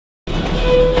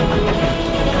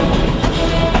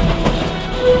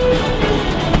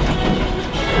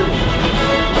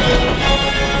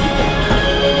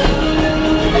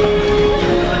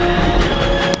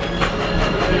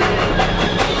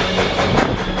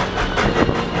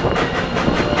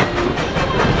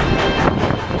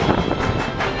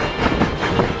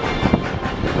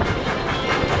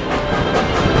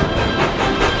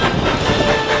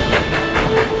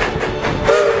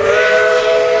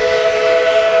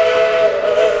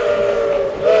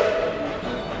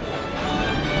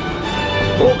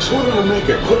Just wanted to make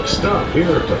a quick stop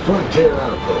here at the Frontier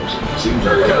Outpost. Seems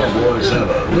our cowboys have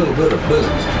a little bit of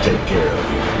business to take care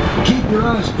of. Keep your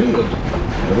eyes peeled.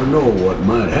 Never know what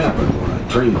might happen when a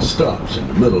train stops in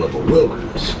the middle of a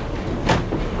wilderness.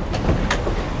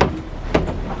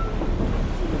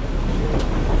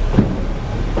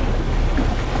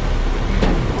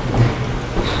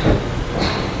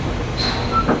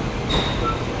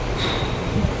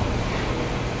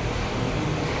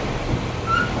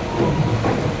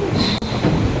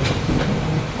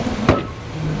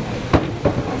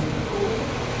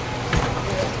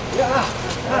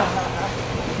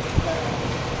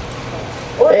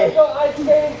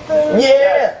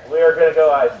 Yeah! We are going to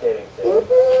go ice skating soon.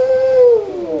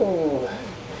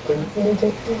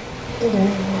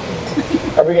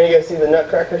 Are we going to go see the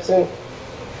Nutcracker soon?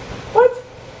 What?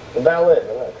 The ballet,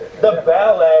 the Nutcracker. The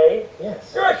ballet?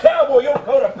 Yes. You're a cowboy, you don't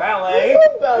go to ballet. You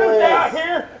stay out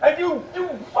here and you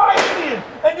fight Indians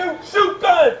and you shoot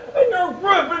guns and you're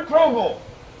ripping trouble.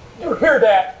 You hear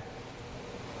that?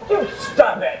 You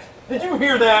stop it. Did you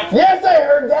hear that? Yes, I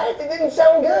heard that. It didn't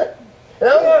sound good. And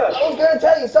I was going to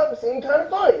tell you something that seemed kind of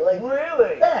funny. Like,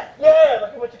 really? That. Yeah, look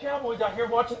at a bunch of cowboys out here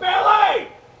watching ballet.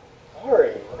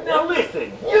 Sorry. Now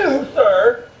listen, you,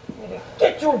 sir, need to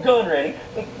get your gun ready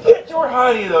and get your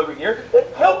hide over here and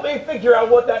help me figure out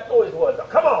what that noise was. Now,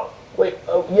 come on. Wait,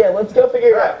 oh, yeah, let's go figure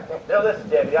it out. Now listen,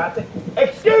 Debbie, I think,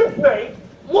 excuse me,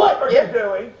 what are you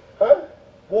doing? Huh?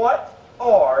 What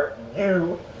are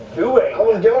you doing? I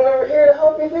was going over here to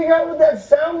help you figure out what that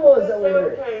sound was that we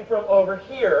heard. The sound came from over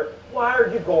here. Why are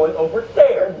you going over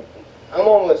there? I'm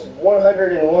almost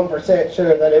 101%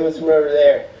 sure that it was from over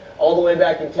there, all the way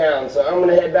back in town. So I'm going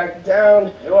to head back to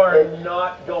town. You are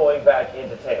not going back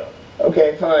into town.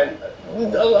 Okay, fine.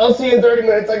 I'll see you in 30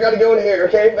 minutes. I got to go in here,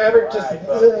 okay, Maverick? Right,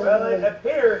 well, it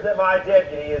appears that my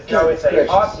deputy is, shall we say,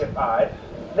 occupied.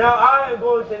 Now I am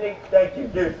going to need, thank you,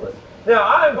 useless. Now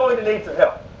I am going to need some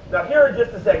help. Now here in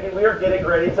just a second, we are getting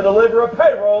ready to deliver a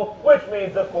payroll, which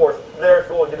means, of course, there's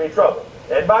going to be trouble.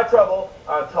 And by trouble,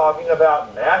 I'm talking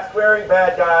about mask-wearing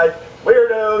bad guys,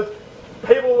 weirdos,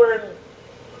 people wearing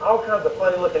all kinds of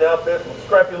funny-looking outfits and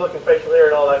scruffy-looking facial hair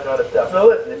and all that kind of stuff. Now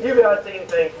listen, if you guys see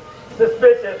anything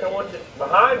suspicious, I want you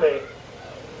behind me.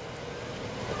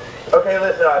 Okay,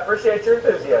 listen, I appreciate your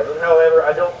enthusiasm. However,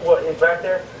 I don't, what, he's back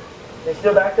there? He's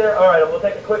still back there? All right, I'm going to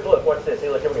take a quick look. Watch this. See,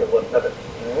 look, here we go. Look, nothing.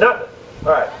 Nothing.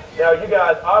 All right. Now, you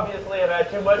guys obviously have had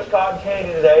too much cotton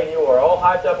candy today. You are all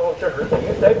hyped up on sugar, so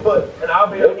you stay put, and I'll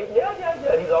be,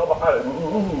 yeah, he's all behind it.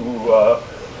 All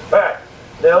right.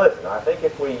 Now, listen, I think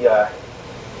if we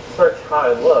search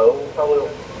high and low, we'll probably...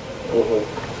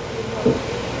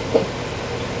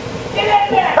 Get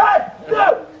in there! Hey! No!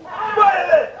 Wait a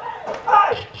minute!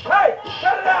 Hey!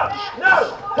 Cut it out! No!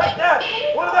 Take that!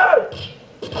 One of those!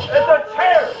 It's a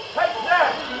chair! Take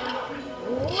that!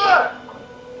 Look!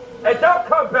 And don't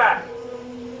come back!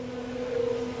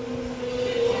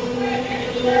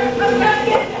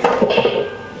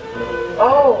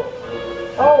 Oh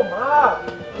my!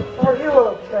 Are you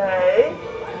okay?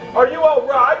 Are you all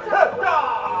right?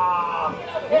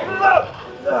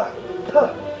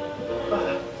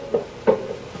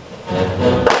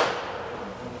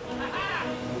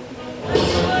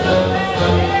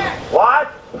 What?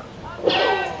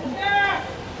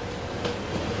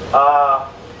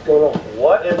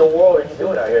 What in the world are you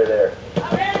doing out here there?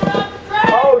 I'm heading around the track!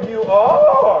 Oh, you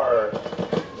are?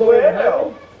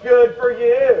 Well, good for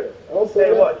you. I'll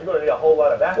say what, you're going to need a whole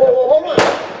lot of backup. Whoa, hold on.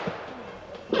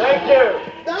 Thank you.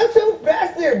 Not so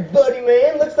fast there, buddy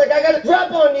man. Looks like I got a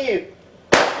drop on you.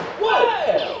 Whoa!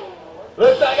 Well,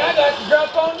 looks like I got the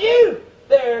drop on you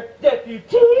there, deputy.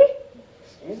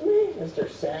 Excuse me, Mr.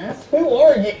 Sass? Who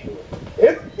are you?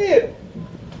 It's you.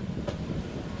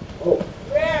 Oh.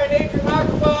 Yeah, I need your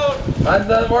microphone. Mine's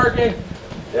not working.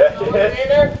 Yeah, it is.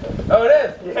 Either? Oh, it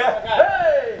is? Yeah.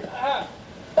 Okay. Hey!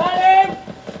 My name's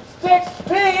Six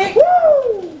Pig. Woo!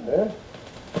 Yeah.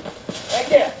 Thank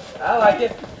you. I like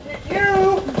it. You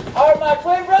are my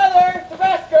twin brother,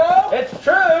 Tabasco. It's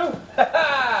true.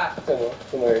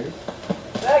 Similarities.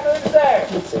 Exactly the same.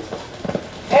 Let's see.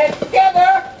 And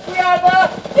together, we are the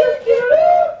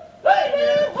Doo-Doo-Doo Lady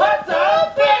What's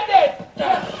Up Bandits.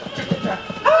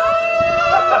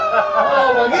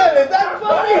 Oh my goodness, that's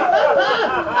funny!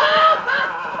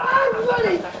 That's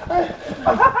funny!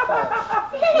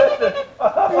 Listen,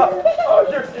 oh,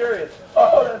 you're serious.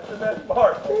 Oh, that's the best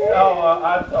part. Oh,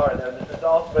 I'm sorry there, Mr.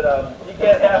 Sauce, but you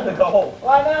can't have the gold.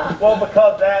 Why not? Well,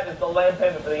 because that is the land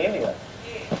payment for the Indians.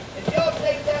 If y'all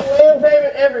take that land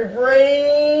payment every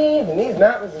brave, and these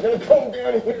mountains are going to come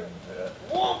down here,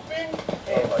 whooping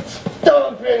and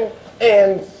stomping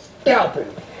and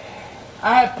scalping.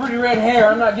 I have pretty red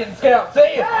hair. I'm not getting scalped.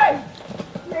 See ya. Hey!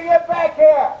 You get back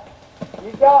here.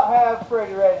 You don't have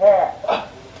pretty red hair.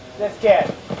 This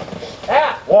kid.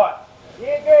 Now, What? you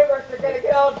gamers are gonna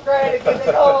get on train and get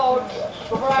the gold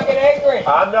before I get angry.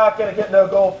 I'm not gonna get no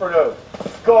gold for no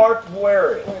scarf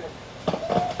wearing,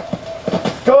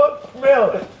 skunk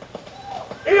smelling,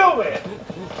 human,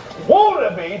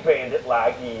 wannabe bandit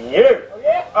like you.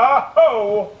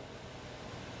 Oh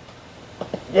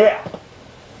yeah?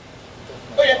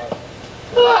 Oh, yeah.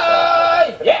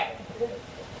 Oh yeah. Yeah.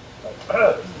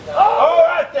 All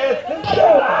right then.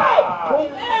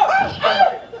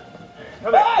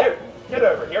 Come here. Get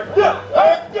over here. Come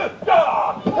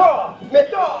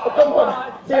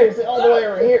on. Seriously, all the way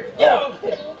over here.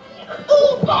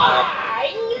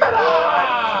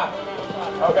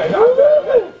 Okay, look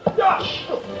at you.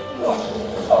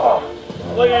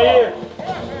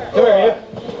 Come here, you.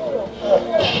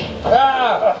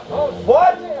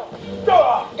 What?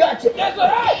 Gotcha. That's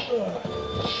right.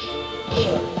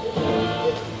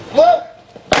 Look.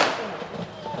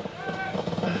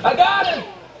 I got him.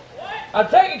 I'm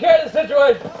taking care of the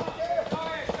situation.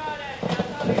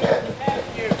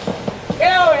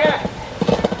 Get over here.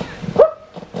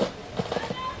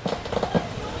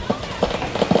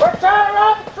 We're trying to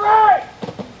rob the train.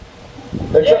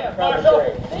 Yeah, Marshall.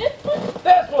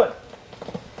 This one.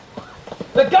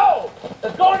 The gold.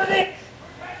 Let's go to this.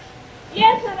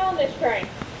 Yes, I'm on this train.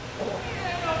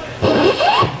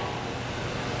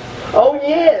 Oh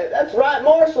yeah, that's right,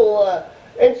 Marshall.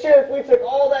 And Sheriff, we took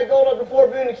all that gold up to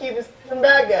Fort Boone to keep us from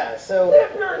bad guys, so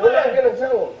we're not gonna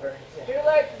tell them. Too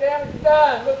late, the damage is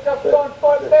done. Looks up going to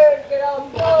Fort Boone and get all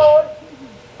the gold.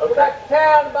 We're back to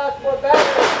town about to put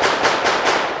battery.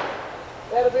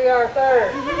 That'll be our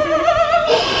third.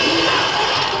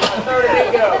 Our third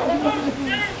ego.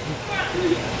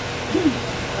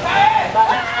 Hey!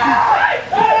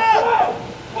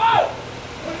 Whoa!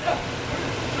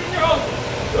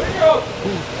 Put your own.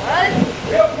 What?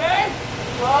 You okay?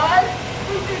 What?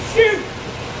 Who can shoot?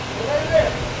 Right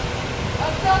there.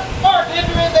 I've got Mark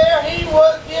Ender in there. He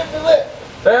was giving the lip.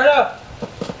 Fair enough.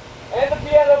 And the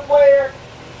piano player.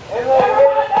 And the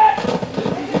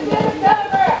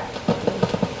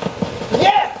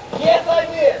Yes! Yes, I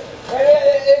did.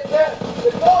 And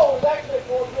the goal was actually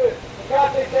for good. The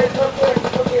captain said,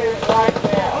 come here right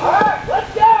now. All right,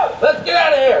 let's go! Let's get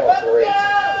out of here. Let's go!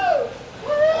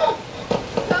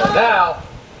 Now,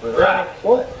 we're right.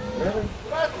 What? Really?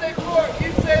 When I say fork, you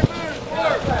say moon,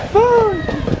 fork.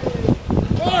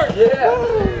 Fork! Yeah.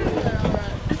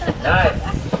 Nice.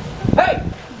 Hey,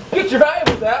 get your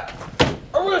valuables out,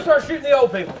 or we're gonna start shooting the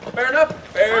old people. Fair enough?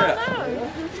 Fair enough.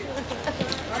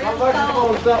 My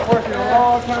microphone stopped working a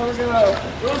long time ago.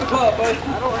 Go to the club, buddy.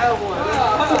 I don't have one.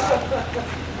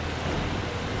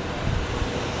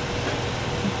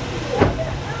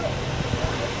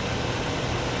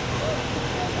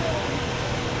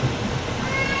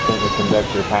 The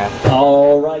conductor passed.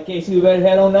 All right, Casey, we better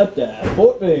head on up to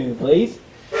Fort Boone, please.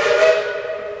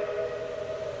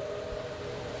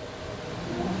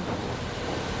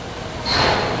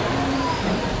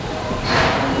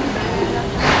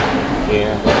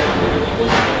 Yeah.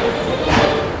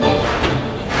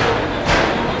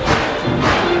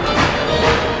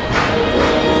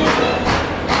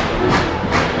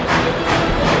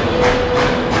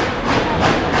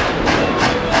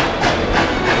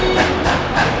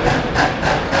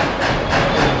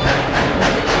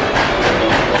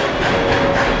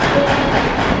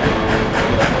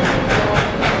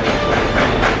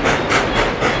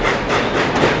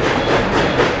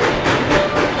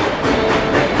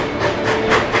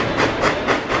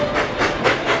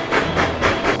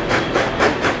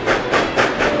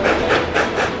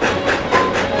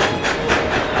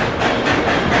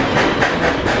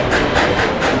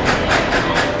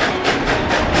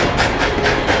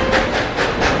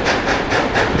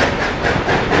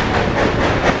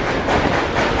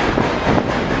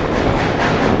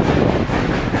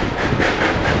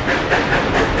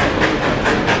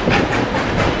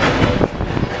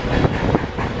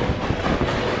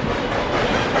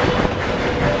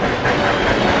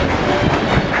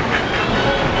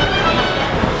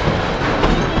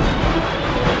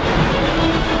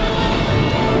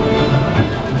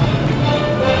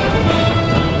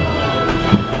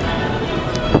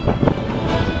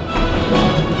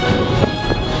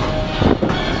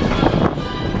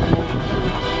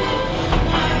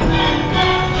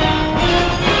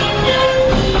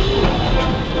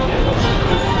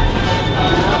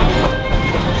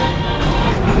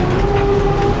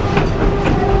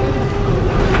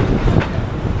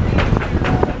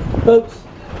 Folks,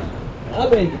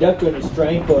 I've been conducting this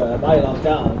train for a mighty long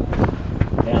time.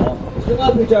 Now, it's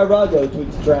Welcome to our Rago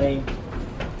Tweetsie train.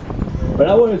 But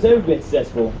no one has ever been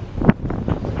successful.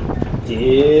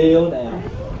 Till now.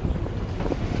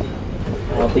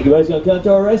 I don't think anybody's gonna come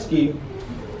to our rescue.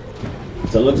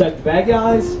 So it looks like the bad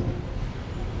guys.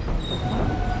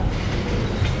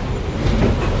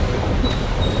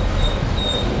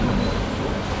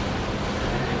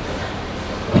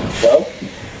 Well?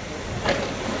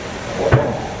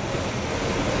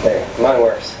 There, mine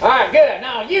works. Alright, good.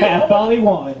 Now you. Have finally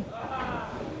won.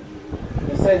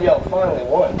 He said y'all finally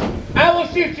won. I will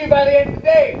shoot you by the end of the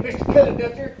day, Mr. Killing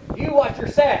Dutcher. You watch your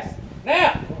sass.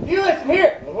 Now, you listen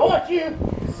here. I want you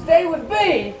to stay with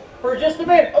me for just a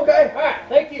minute. Okay. Alright,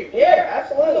 thank you. Yeah,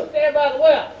 absolutely. We'll stand by the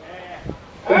well.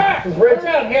 Alright, turn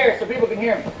around here so people can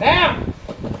hear me. Now,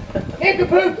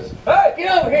 Nincompoops, hey,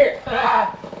 get over here.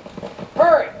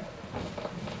 Hurry.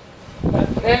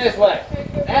 Stand this way.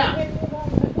 Now, I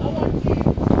want you to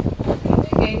be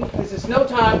thinking this is no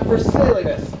time for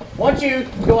silliness. I want you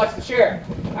to go watch the sheriff.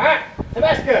 Alright,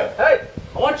 Tabasco. Hey,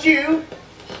 I want you.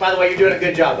 By the way, you're doing a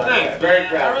good job. Thanks, very man.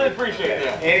 proud. I of really you. appreciate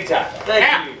that. Anytime. Thank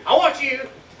now, you. I want you to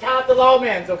tie up the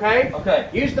lawmen's, okay? Okay.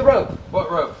 Use the rope. What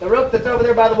rope? The rope that's over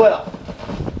there by the well.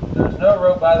 There's no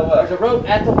rope by the well. There's a rope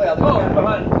at the well. Oh,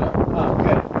 behind you, sir. Oh,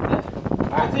 good.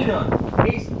 What's he doing?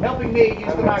 He's helping me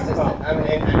use the microphone. I'm an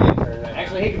intern.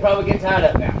 Actually, he could probably get tied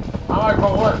up now. My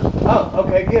microphone works. Oh,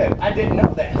 okay, good. I didn't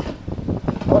know that.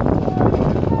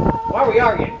 Why are we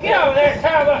arguing? Get over there,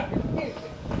 tie him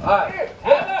up. All right.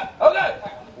 Yeah. Okay.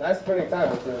 Nice pretty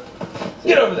time.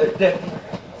 Get over there, deputy.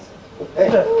 Hey.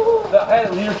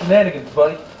 Handle your shenanigans,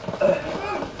 buddy.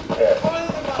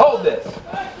 Hold this.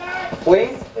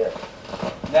 Please?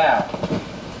 Now.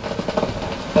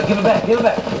 Now give it back. Give it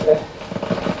back.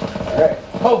 Alright.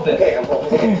 Hold this. Okay, I'm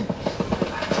holding.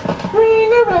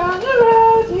 Ring around the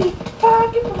rosy,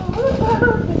 pocket full of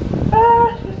perfect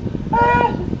ashes,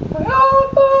 ashes, we all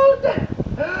fall down.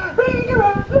 Ring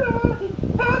around the rosy,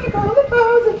 pocket full of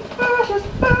rosy, ashes,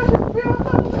 ashes, we all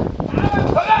fall down.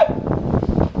 Okay.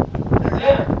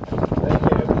 Yeah.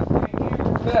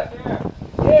 Thank you.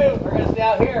 You are going to stay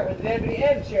out here with the deputy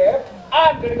and the sheriff.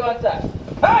 I'm going to go outside.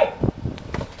 Hey!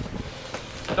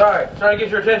 Sorry, trying to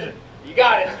get your attention. You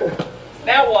got it.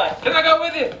 Now what? Can I go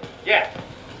with you? Yeah.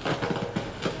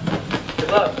 Good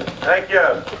luck. Thank you.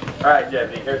 All right,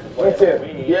 Deputy, here's the plan. What's it?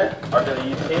 We Yeah. are going to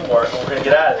use teamwork and we're going to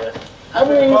get out of this. I'm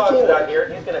gonna use Fox is teamwork. out here.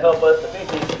 He's going to help us defeat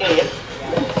these idiots.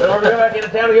 Then we're going to go back into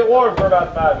town to get warm for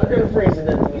about 5 We're minutes. gonna freeze it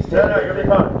up to be No, still. no, you're going to be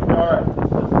fine. You'll be all right. This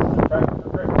is practice for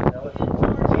Christmas. Now listen.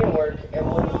 Teamwork and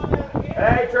one.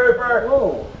 Hey, Trooper.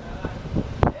 Whoa.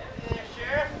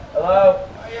 Hello?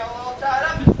 Are y'all all tied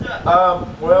up and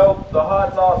stuff? Well, the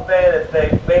hot sauce bandits, they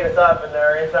beat us up and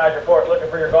they're inside your fort looking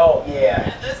for your gold.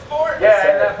 Yeah. In this fort?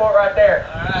 Yeah, in that fort right there.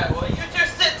 Alright, well you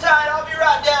just sit tight. I'll be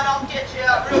right down. I'll get you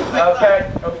out real quick.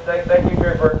 Okay. Thank you,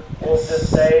 Trooper. We'll just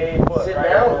stay put Sit right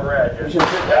down. where we're at. You Just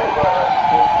should sit down.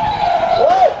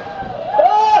 Whoa!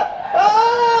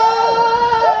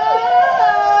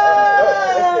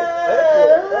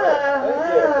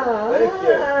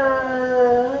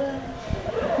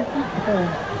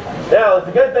 Now, it's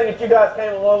a good thing that you guys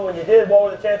came along when you did. What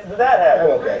were the chances of that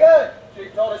happening? Okay. Good. She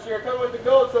told us you were coming with the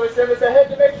gold, so we sent us ahead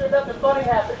to make sure nothing funny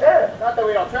happened. Yeah. Not that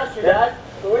we don't trust you guys,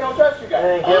 but we don't trust you guys.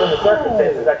 And given the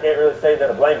circumstances, I can't really say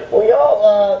that I blame you. Well,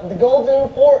 y'all, the gold's in the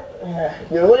fort.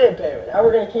 Your land payment. Now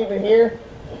we're gonna keep it here.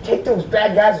 Take those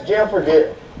bad guys to jail for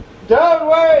good. Don't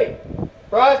worry!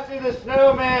 Frosty the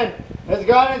Snowman has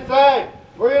gone inside.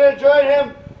 We're gonna join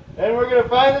him, and we're gonna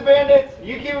find the bandits.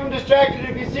 You keep them distracted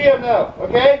if you see them, though,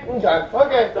 okay? Okay.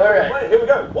 Okay. All right. Here we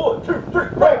go. 1, 2, 3,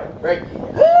 break. Break.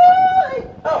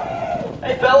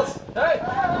 Hey fellas. Hey.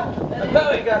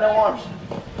 I ain't got no arms.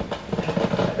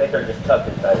 I think they're just tucked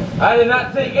inside. I did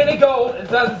not see any gold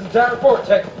inside this entire fort,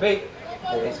 Texas Pete.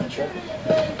 Stop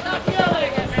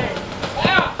yelling at me!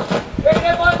 Now! Pick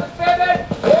them up, baby!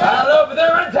 I don't know, but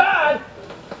they're untied.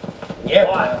 Yeah.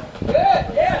 Why?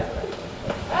 Good, yes!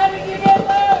 How did you get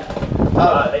loose?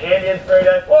 The Indians freed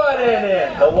us. What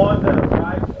Indians? The ones that are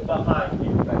right behind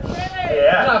you.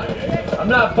 Yeah. I'm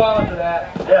not falling for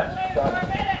that. Yeah.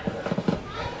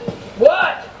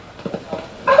 What?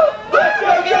 Let's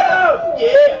go get them!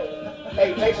 Yeah.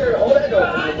 Hey, make sure to hold that door.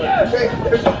 Okay.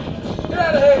 Get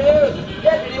out of here, you.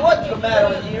 Deputy, what's the matter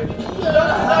with you? You don't know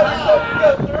you're supposed to go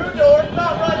through doors,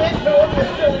 not run into them, you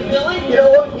silly Billy. You know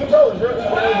what? You probably broke the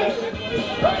window.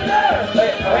 Hey,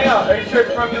 hang on. Are you sure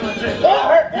it's broken legit?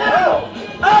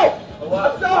 Oh!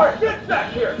 I'm sorry. Get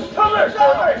back here. Come here.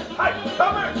 Come here. Hey,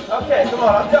 come here. Okay, come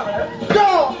on, I'm coming.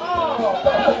 Go!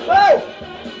 Oh!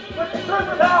 Put the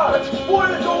trooper down.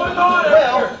 What is going on out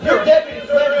Well, here? your deputy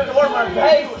slammed the door in my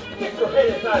face. Get your head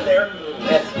inside there.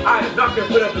 Yes. I am not not gonna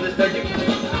put up with this, don't you?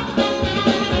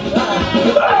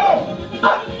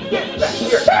 Get back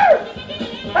here.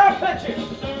 I'll pitch you.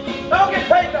 Don't get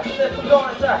paid enough for this. I'm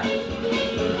going inside.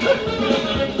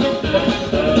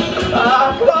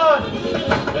 Come on.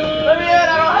 Let me in.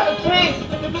 I don't have a key.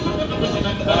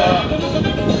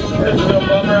 This is a real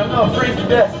bummer. I'm gonna freeze to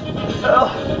death. Oh,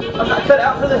 I'm not cut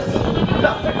out for this. I'm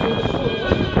not fixing this.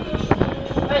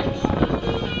 Hey,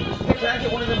 can I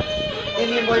get one of them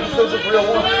Indian blankets? Those are real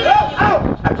warm. Oh!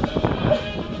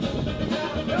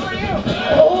 Who are you?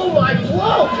 Oh my,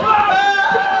 whoa!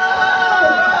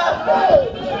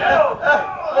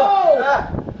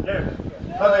 Dude,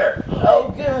 come here.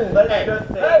 Oh, good. Let's just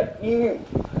say You.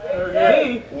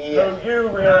 who you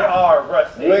really are,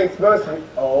 Rusty. You ain't supposed to.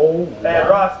 Oh. And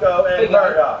Roscoe and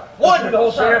Murdoch.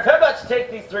 Wonderful, Sheriff. How about you take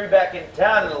these three back in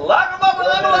town and lock them up and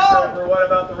leave them alone? What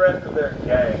about the rest of their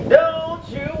gang? Don't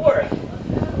you worry.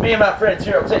 Me and my friends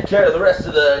here will take care of the rest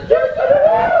of the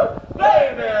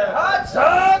Flamin' Hot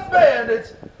Sauce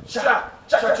Bandits. Chop,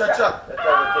 chop, chop, chop, chop. That's so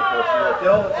ridiculous. You're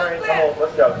still the train. Come on,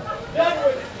 let's go.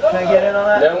 Can I get in on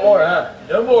that? No more, huh?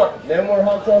 No more. No more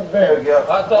hot sauce There we bears. go.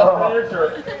 Hot sauce bandits or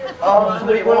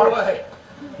Sweet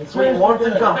warmth. Sweet warmth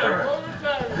and comfort.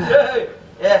 Hey,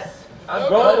 Yes. I'm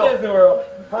going to Disney World.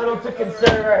 Huddle to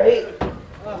consider our hate.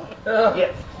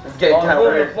 Yes. It's getting I'm kind of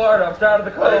going to weird. Florida. I'm tired of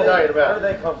the What are you cold. talking about?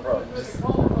 Where do they come from?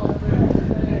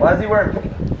 Why is he wearing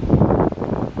pink?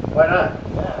 Why not?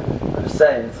 I'm just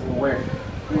saying, it's weird.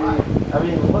 I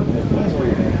mean, look, he's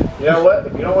weird. You know what?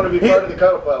 If you don't want to be part of the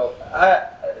cuddle puddle,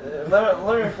 Let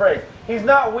me rephrase. He's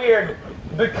not weird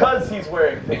because he's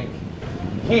wearing pink.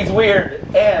 He's weird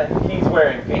and he's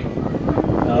wearing pink.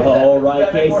 All right, Does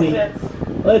that make more Casey.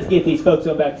 sense? Let's get these folks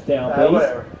on back to town, please.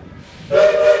 Whatever.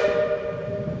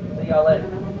 See y'all later.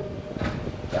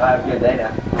 Y'all have a good day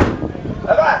now.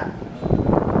 Bye-bye.